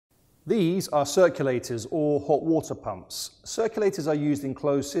These are circulators or hot water pumps. Circulators are used in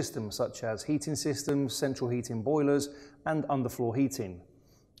closed systems such as heating systems, central heating boilers and underfloor heating.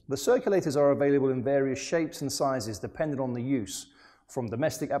 The circulators are available in various shapes and sizes depending on the use, from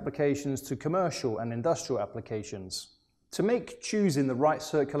domestic applications to commercial and industrial applications. To make choosing the right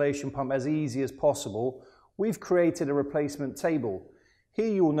circulation pump as easy as possible, we've created a replacement table. Here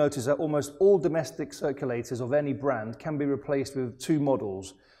you will notice that almost all domestic circulators of any brand can be replaced with two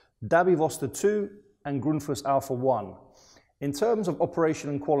models, DAB Pumps 2 and Grundfos Alpha 1. In terms of operation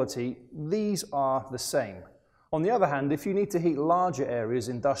and quality, these are the same. On the other hand, if you need to heat larger areas,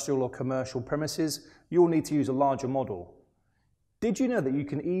 industrial or commercial premises, you'll need to use a larger model. Did you know that you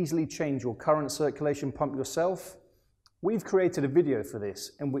can easily change your current circulation pump yourself? We've created a video for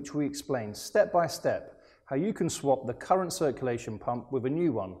this in which we explain step by step how you can swap the current circulation pump with a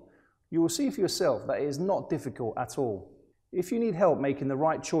new one. You will see for yourself that it is not difficult at all. If you need help making the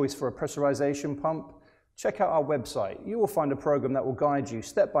right choice for a pressurization pump, check out our website. You will find a program that will guide you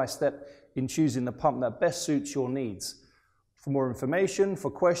step by step in choosing the pump that best suits your needs. For more information,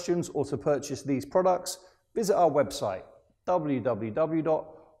 for questions or to purchase these products, visit our website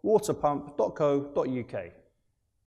www.waterpump.co.uk.